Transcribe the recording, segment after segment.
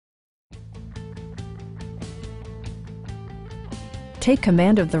Take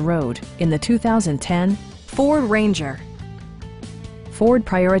command of the road in the 2010 Ford Ranger. Ford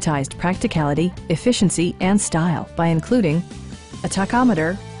prioritized practicality, efficiency, and style by including a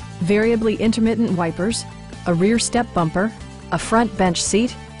tachometer, variably intermittent wipers, a rear step bumper, a front bench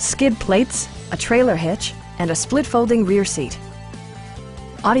seat, skid plates, a trailer hitch, and a split folding rear seat.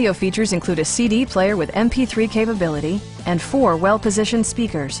 Audio features include a CD player with MP3 capability and 4 well-positioned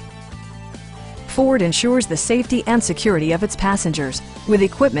speakers. Ford ensures the safety and security of its passengers with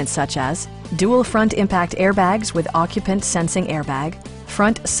equipment such as dual front impact airbags with occupant sensing airbag,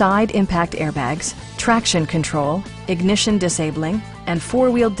 front side impact airbags, traction control, ignition disabling, and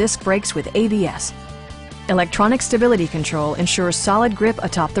 4-wheel disc brakes with ABS. Electronic stability control ensures solid grip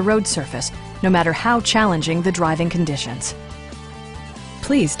atop the road surface, no matter how challenging the driving conditions.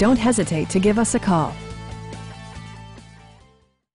 Please don't hesitate to give us a call.